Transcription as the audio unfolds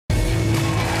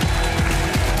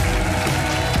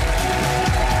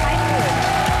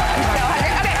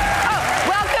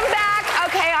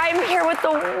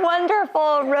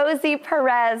beautiful Rosie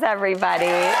Perez, everybody.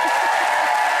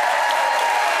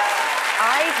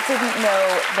 I didn't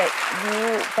know that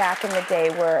you, back in the day,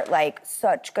 were like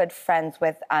such good friends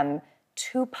with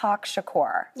Tupac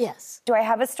Shakur. Yes. Do I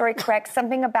have a story correct?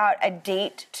 Something about a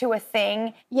date to a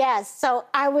thing? Yes, so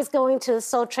I was going to the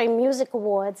Soul Train Music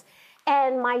Awards,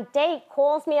 and my date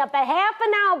calls me up a half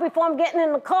an hour before I'm getting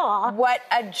in the car. What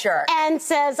a jerk. And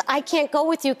says, I can't go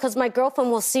with you because my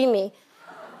girlfriend will see me.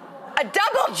 A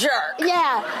double jerk.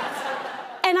 Yeah.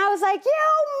 And I was like, you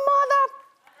mother...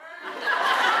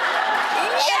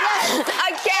 Yes!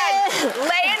 Again,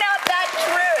 laying out that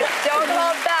truth. Don't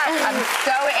hold back.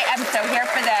 I'm so here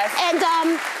for this. And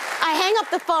I hang up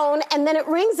the phone, and then it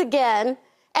rings again,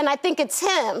 and I think it's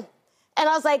him. And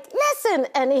I was like, listen.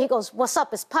 And he goes, what's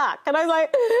up, it's Pac. And I was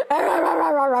like, rah, rah, rah,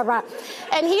 rah, rah, rah.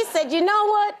 And he said, you know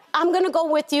what? I'm going to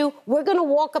go with you. We're going to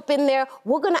walk up in there.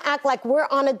 We're going to act like we're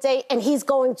on a date, and he's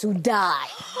going to die.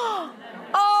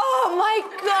 Oh, my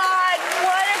God.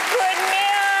 What a good man.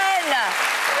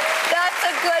 That's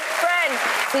a good friend.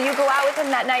 So you go out with him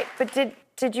that night, but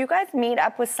did you guys meet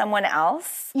up with someone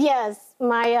else? Yes,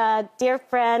 my dear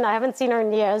friend, I haven't seen her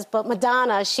in years, but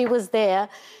Madonna, she was there.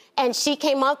 And she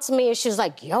came up to me and she was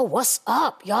like, yo, what's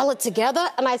up? Y'all are together?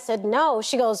 And I said, no.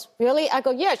 She goes, really? I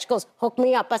go, yeah. She goes, hook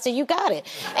me up. I said, you got it.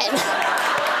 And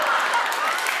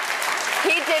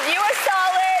he did you a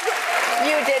solid.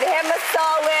 You did him a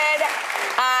solid.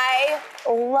 I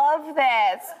love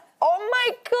this. Oh,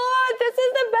 my God. This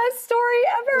is the best story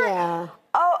ever. Yeah.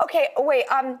 Oh, okay. Wait,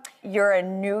 you're a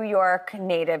New York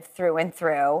native through and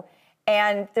through.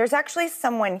 And there's actually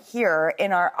someone here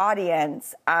in our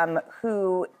audience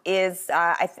who is,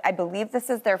 I believe this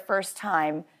is their first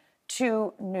time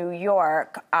to New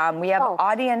York. We have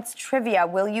audience trivia.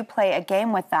 Will you play a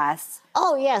game with us?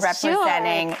 Oh, yes,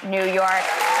 representing New York,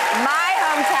 my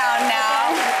hometown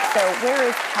now. So where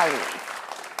is Kelly?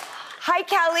 Hi,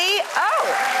 Kelly. Oh.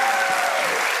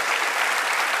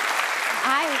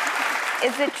 Hi.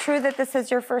 Is it true that this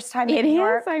is your first time in New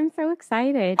York? It is. I'm so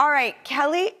excited. All right,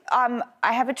 Kelly, I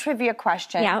have a trivia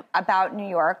question about New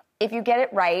York. If you get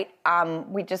it right,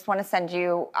 we just want to send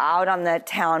you out on the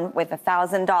town with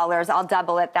 $1,000. I'll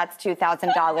double it. That's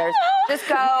 $2,000. Just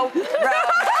go, roam,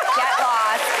 get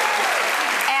lost.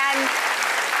 And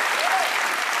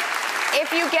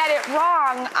if you get it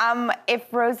wrong,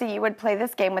 if Rosie, you would play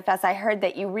this game with us. I heard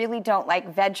that you really don't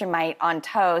like Vegemite on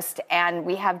toast, and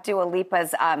we have Dua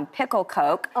Lipa's pickle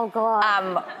Coke. Oh,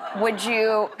 God. Would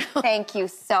you? Thank you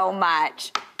so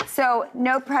much. So,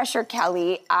 no pressure,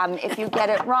 Kelly. If you get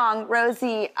it wrong,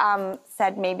 Rosie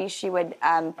said maybe she would.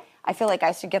 I feel like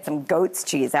I should get some goat's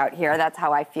cheese out here. That's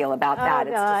how I feel about that.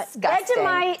 God. It's disgusting.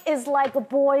 Vegemite is like a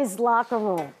boy's locker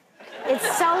room.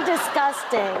 It's so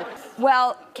disgusting.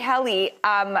 Well, Kelly,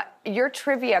 your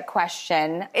trivia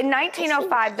question. In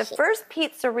 1905, the first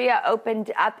pizzeria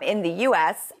opened up in the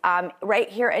U.S., right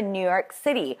here in New York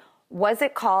City. Was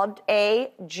it called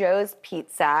A, Joe's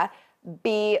Pizza,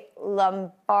 B,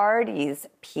 Lombardi's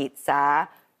Pizza,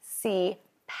 C,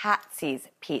 Patsy's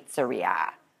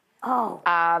Pizzeria? Oh,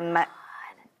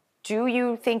 do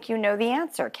you think you know the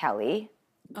answer, Kelly?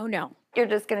 Oh, no. You're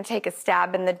just going to take a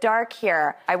stab in the dark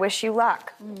here. I wish you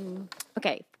luck.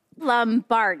 Okay.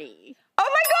 Lombardi. Oh,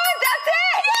 my God, that's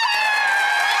it!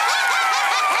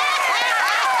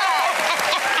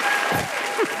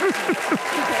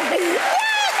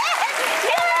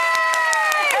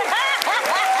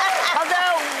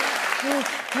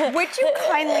 Although, would you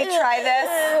kindly try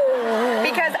this?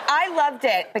 Because I loved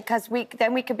it, because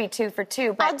then we could be 2 for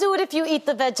 2. But I'll do it if you eat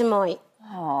the Vegemite.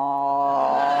 Oh,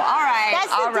 all right.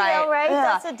 That's the deal, right?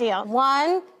 That's the deal.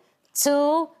 1,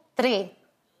 2, 3.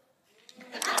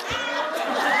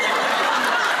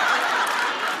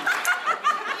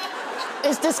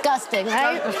 It's disgusting,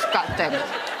 right? That's disgusting.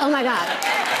 Oh, my God.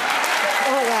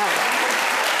 Oh, my God.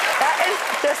 That is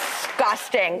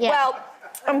disgusting. Yeah. Well,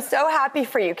 I'm so happy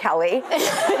for you, Kelly. And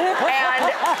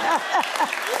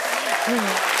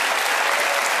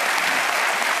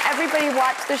everybody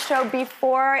watch the show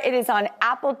before. It is on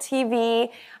Apple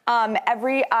TV.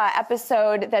 Every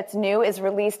episode that's new is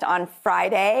released on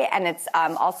Friday, and it's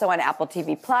also on Apple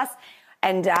TV Plus.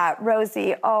 And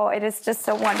Rosie, oh, it is just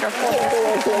so wonderful. We'll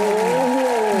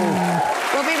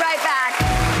be right back.